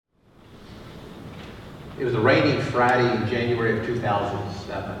It was a rainy Friday in January of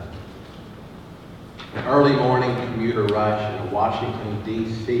 2007. An early morning commuter rush in a Washington,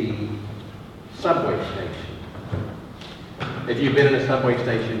 D.C. subway station. If you've been in a subway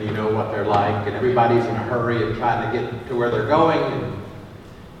station, you know what they're like, and everybody's in a hurry and trying to get to where they're going. And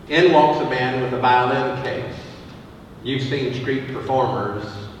in walks a man with a violin case. You've seen street performers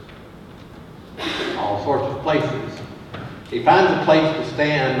all sorts of places. He finds a place to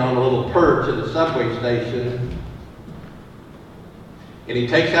stand on a little perch at the subway station, and he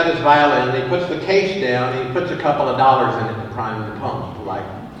takes out his violin, and he puts the case down, and he puts a couple of dollars in it to prime the pump, like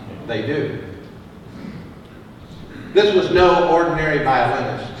they do. This was no ordinary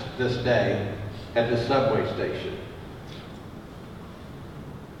violinist this day at the subway station.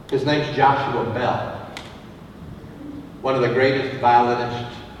 His name's Joshua Bell, one of the greatest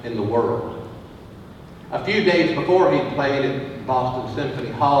violinists in the world. A few days before, he played at Boston Symphony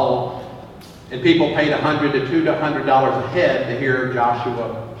Hall, and people paid $100 to $200 a head to hear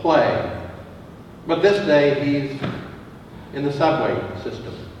Joshua play. But this day, he's in the subway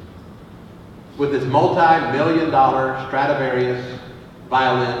system with his multi-million-dollar Stradivarius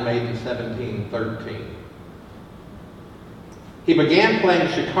violin made in 1713. He began playing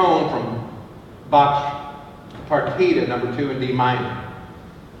Chaconne from Bach's Partita No. 2 in D minor.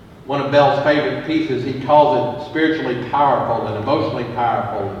 One of Bell's favorite pieces. He calls it spiritually powerful and emotionally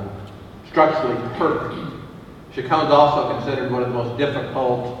powerful and structurally perfect. Chaconne's also considered one of the most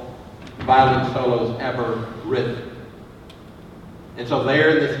difficult violin solos ever written. And so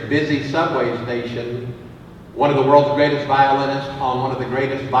there in this busy subway station, one of the world's greatest violinists on one of the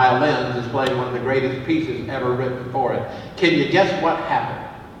greatest violins is playing one of the greatest pieces ever written for it. Can you guess what happened?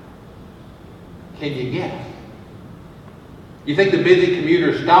 Can you guess? You think the busy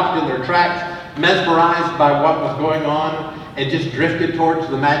commuters stopped in their tracks, mesmerized by what was going on, and just drifted towards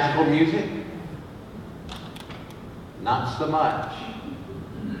the magical music? Not so much.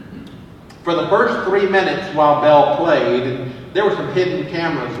 For the first 3 minutes while Bell played, there were some hidden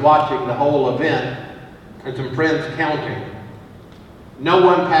cameras watching the whole event and some friends counting. No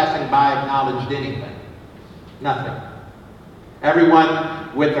one passing by acknowledged anything. Nothing.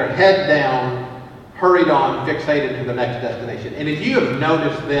 Everyone with their head down hurried on, fixated to the next destination. And if you have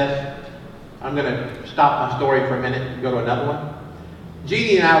noticed this, I'm going to stop my story for a minute and go to another one.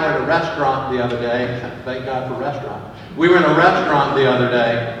 Jeannie and I were in a restaurant the other day. Thank God for restaurants. We were in a restaurant the other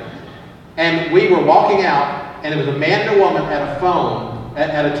day, and we were walking out, and it was a man and a woman at a phone,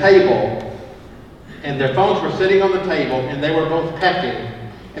 at a table, and their phones were sitting on the table, and they were both pecking,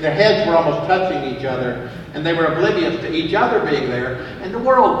 and their heads were almost touching each other, and they were oblivious to each other being there and the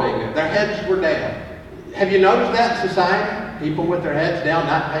world being there. Their heads were down. Have you noticed that in society? People with their heads down,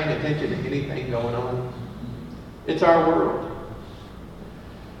 not paying attention to anything going on. It's our world.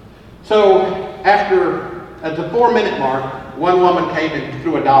 So at the 4-minute mark, one woman came and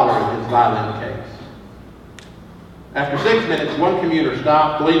threw $1 in his violin case. After 6 minutes, one commuter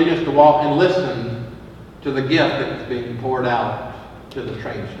stopped, leaving us to walk and listen to the gift that was being poured out to the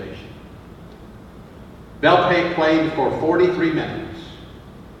train station. Bell played for 43 minutes.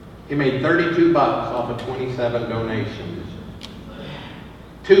 He made $32 off of 27 donations.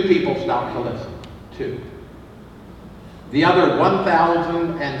 2 people stopped to listen. 2. The other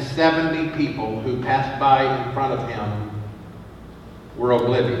 1,070 people who passed by in front of him were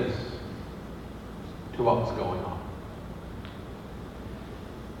oblivious to what was going on.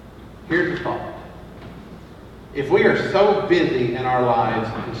 Here's the thought. If we are so busy in our lives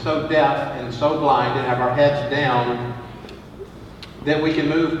and so deaf and so blind and have our heads down that we can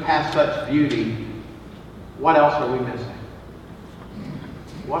move past such beauty, what else are we missing?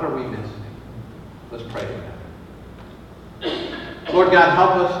 What are we missing? Let's pray together. Lord God,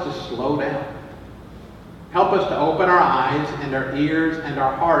 help us to slow down. Help us to open our eyes and our ears and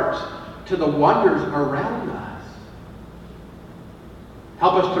our hearts to the wonders around us.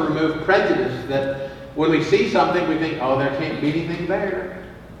 Help us to remove prejudice that when we see something we think, oh, there can't be anything there.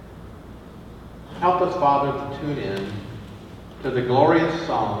 Help us, Father, to tune in to the glorious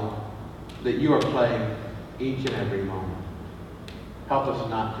song that you are playing each and every moment. Help us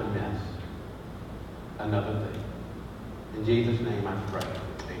not to miss another thing. In Jesus' name I pray.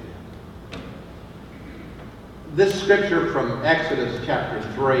 Amen. This scripture from Exodus chapter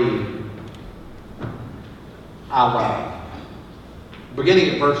 3, I love. Beginning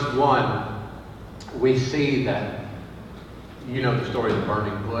at verse 1, we see that, you know the story of the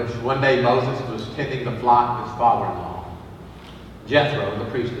burning bush. One day Moses was tending the flock of his father-in-law, Jethro, the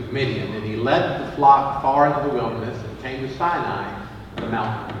priest of Midian, and he led the flock far into the wilderness and came to Sinai, the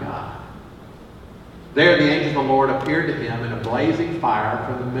mountain of God. There the angel of the Lord appeared to him in a blazing fire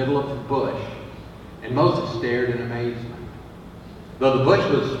from the middle of the bush. And Moses stared in amazement. Though the bush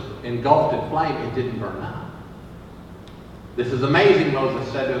was engulfed in flame, it didn't burn up. This is amazing,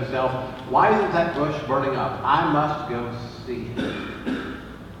 Moses said to himself. Why isn't that bush burning up? I must go see it.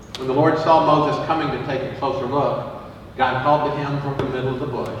 When the Lord saw Moses coming to take a closer look, God called to him from the middle of the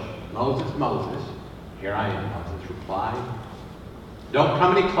bush. Moses, Moses. Here I am, Moses replied. Don't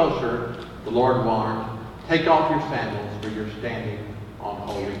come any closer, the Lord warned. Take off your sandals, for you're standing on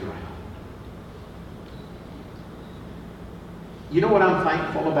holy ground. You know what I'm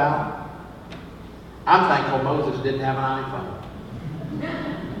thankful about? I'm thankful Moses didn't have an iPhone.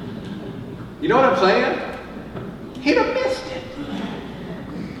 You know what I'm saying? He'd have missed it.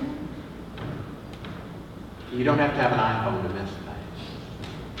 You don't have to have an iPhone to miss things.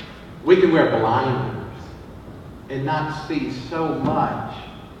 We can wear blinders and not see so much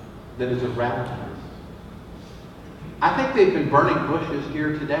that is around us. I think they've been burning bushes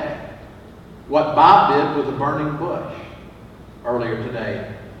here today. What Bob did was a burning bush earlier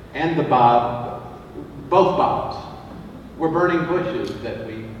today. And both Bobs were burning bushes that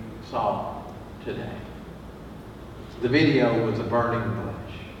we saw today. The video was a burning bush.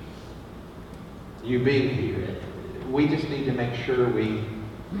 You being here, we just need to make sure we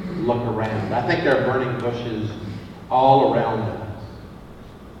look around. I think there are burning bushes all around us.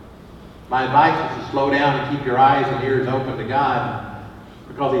 My advice is to slow down and keep your eyes and ears open to God,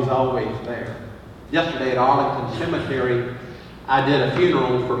 because He's always there. Yesterday at Arlington Cemetery, I did a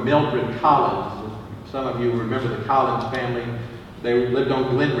funeral for Mildred Collins. Some of you remember the Collins family. They lived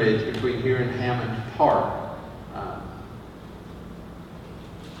on Glen Ridge between here and Hammond Park.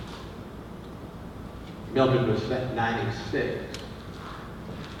 Mildred was 96.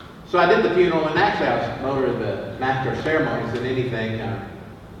 So I did the funeral, and actually I was more of the master of ceremonies than anything.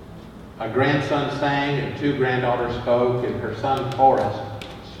 A grandson sang, and 2 granddaughters spoke, and her son Forrest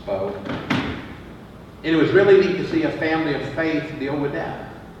spoke. And it was really neat to see a family of faith deal with that.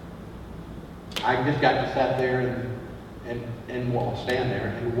 I just got to sit there and stand there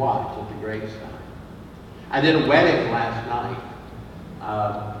and watch at the graveside. I did a wedding last night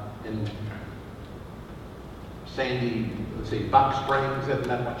in Buck Springs, isn't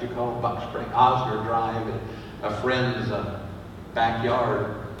that what you call it? Buck Springs, Osner Drive, in a friend's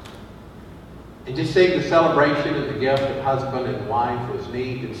backyard. And just seeing the celebration and the gift of husband and wife was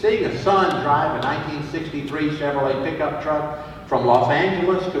neat. And seeing a son drive a 1963 Chevrolet pickup truck from Los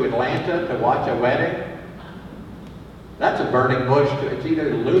Angeles to Atlanta to watch a wedding, that's a burning bush. It's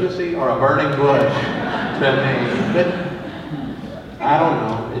either lunacy or a burning bush to me. But I don't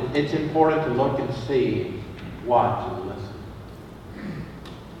know. It's important to look and see, watch and listen.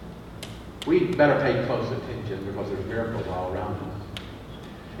 We better pay close attention, because there's miracles all around us.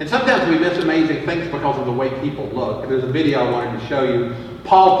 And sometimes we miss amazing things because of the way people look. There's a video I wanted to show you.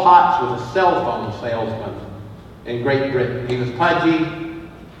 Paul Potts was a cell phone salesman in Great Britain. He was pudgy,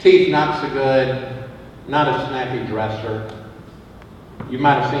 teeth not so good, not a snappy dresser. You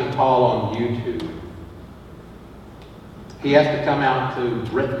might have seen Paul on YouTube. He has to come out to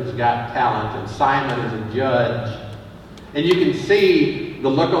Britain's Got Talent, and Simon is a judge. And you can see the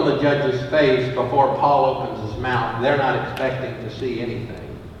look on the judge's face before Paul opens his mouth. They're not expecting to see anything.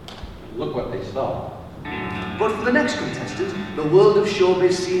 Look what they saw. But for the next contestant, the world of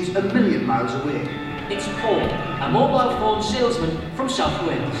showbiz seems a million miles away. It's Paul, a mobile phone salesman from South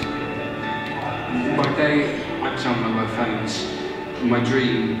Wales. By day, I tell my love friends, my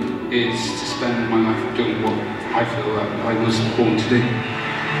dream is to spend my life doing what I feel like I was born to do.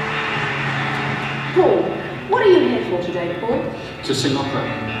 Paul, what are you here for today, Paul? To sing opera.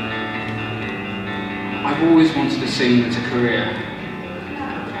 I've always wanted to sing as a career.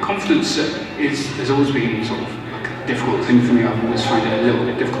 Confidence has always been sort of like a difficult thing for me. I've always found it a little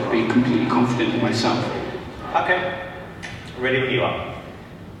bit difficult to be completely confident in myself. Okay, ready when you are.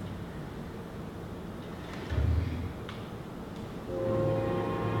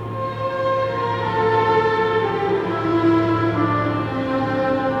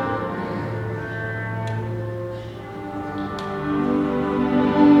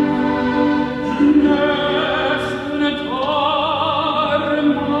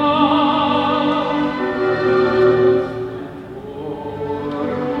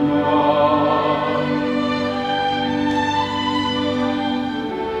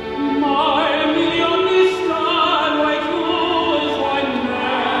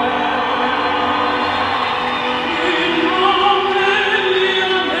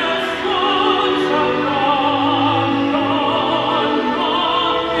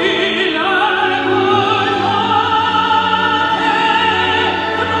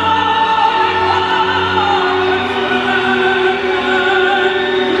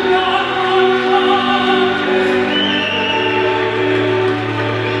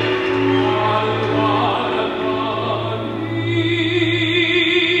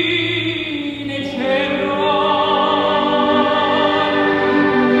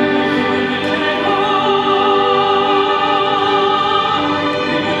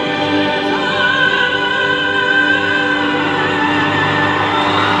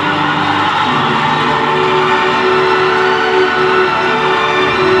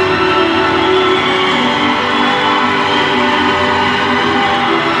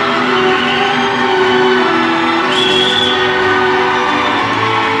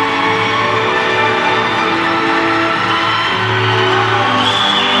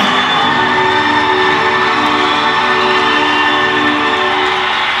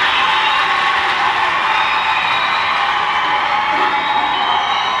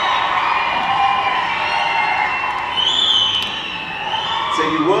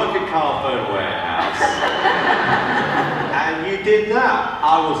 work at Carphone Warehouse. And you did that.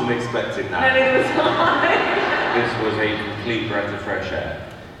 I wasn't expecting No, that. neither was I. This was a complete breath of fresh air.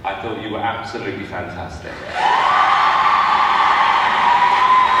 I thought you were absolutely fantastic.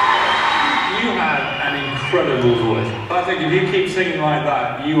 You have an incredible voice. I think if you keep singing like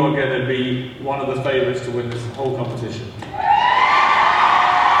that, you are going to be one of the favourites to win this whole competition.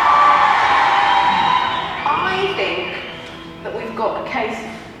 I think that we've got a case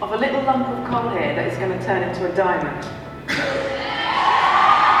of a little lump of coal here that is going to turn into a diamond.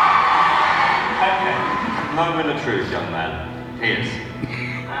 Okay. Moment of truth, young man. Yes.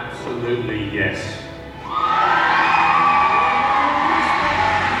 Absolutely yes.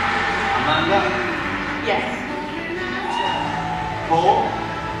 Amanda, Yes. Paul,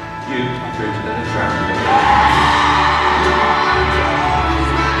 You are through to the next round.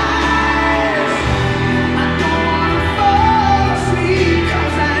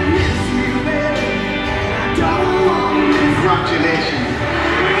 Congratulations.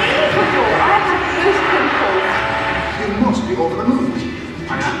 Beautiful. I have those pimples. You must be over the moon.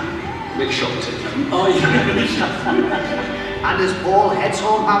 I am a bit shocked at them. Oh, yeah. And as Paul heads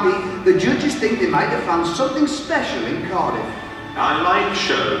home happy, the judges think they might have found something special in Cardiff. I like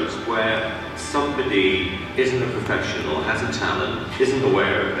shows where somebody isn't a professional, has a talent, isn't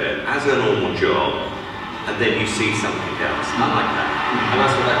aware of it, has a normal job, and then you see something else. I like that. And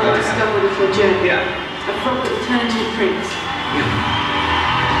that's what that Or guy had. discover a little journey. Yeah. A frog that will turn into a prince.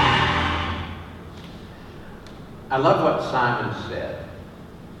 I love what Simon said.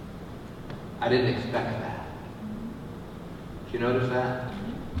 I didn't expect that. Did you notice that?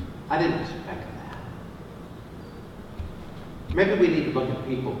 I didn't expect that. Maybe we need to look at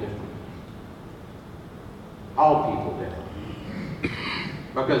people differently. All people differently.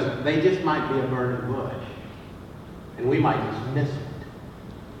 Because they just might be a burning bush. And we might just miss it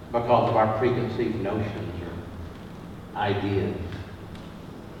because of our preconceived notions or ideas.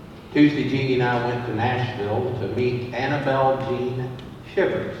 Tuesday, Jeannie and I went to Nashville to meet Annabelle Jean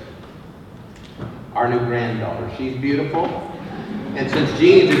Shivers, our new granddaughter. She's beautiful, and since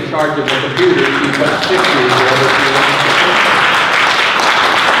Jean's in charge of the computer, she put pictures of her.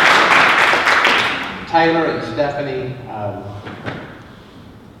 Taylor and Stephanie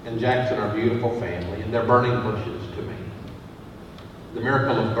and Jackson are a beautiful family, and they're burning bushes to me. The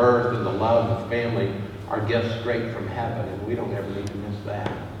miracle of birth and the love of family are gifts straight from heaven, and we don't ever need to miss that.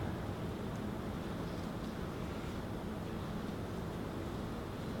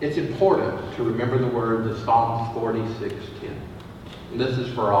 It's important to remember the words of Psalm 46:10. And this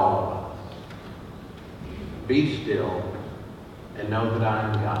is for all of us. Be still and know that I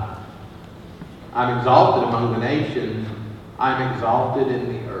am God. I'm exalted among the nations. I'm exalted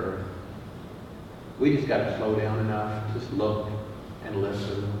in the earth. We just got to slow down enough, just look and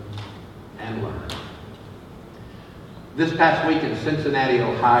listen and learn. This past week in Cincinnati,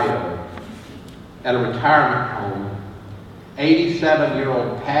 Ohio, at a retirement home,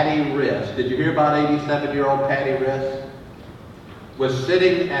 87-year-old Patty Riss, did you hear about 87-year-old Patty Riss? Was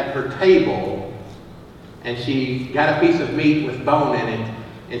sitting at her table and she got a piece of meat with bone in it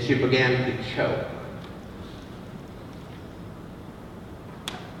and she began to choke.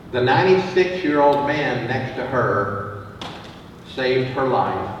 The 96-year-old man next to her saved her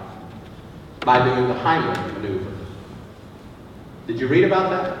life by doing the Heimlich maneuver. Did you read about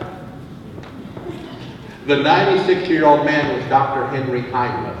that? The 96-year-old man was Dr. Henry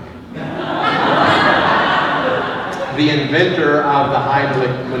Heimlich, the inventor of the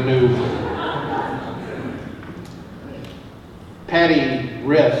Heimlich maneuver. Patty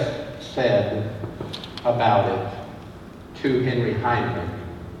Riss said about it to Henry Heimlich,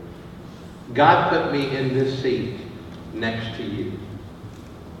 God put me in this seat next to you.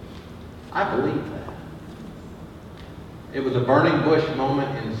 I believe that. It was a burning bush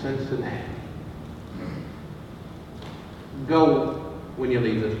moment in Cincinnati. Go when you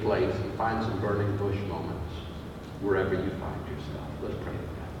leave this place and find some burning bush moments wherever you find yourself. Let's pray together.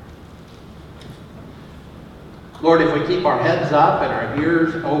 Lord, if we keep our heads up and our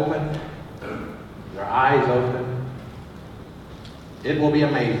ears open, our eyes open, it will be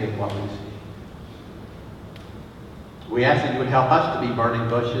amazing what we see. We ask that you would help us to be burning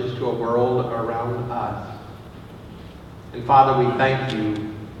bushes to a world around us. And Father, we thank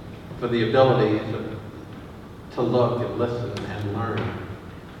you for the ability to look and listen and learn.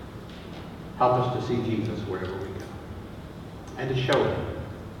 Help us to see Jesus wherever we go and to show him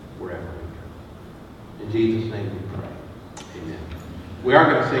wherever we go. In Jesus' name we pray. Amen. We are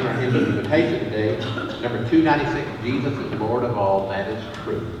going to sing our hymn of invitation today, number 296, Jesus is Lord of all, that is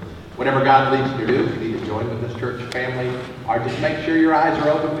true. Whatever God leads you to do, if you need to join join with this church family, or just make sure your eyes are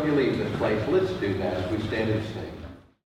open when you leave this place. Let's do that as we stand and sing.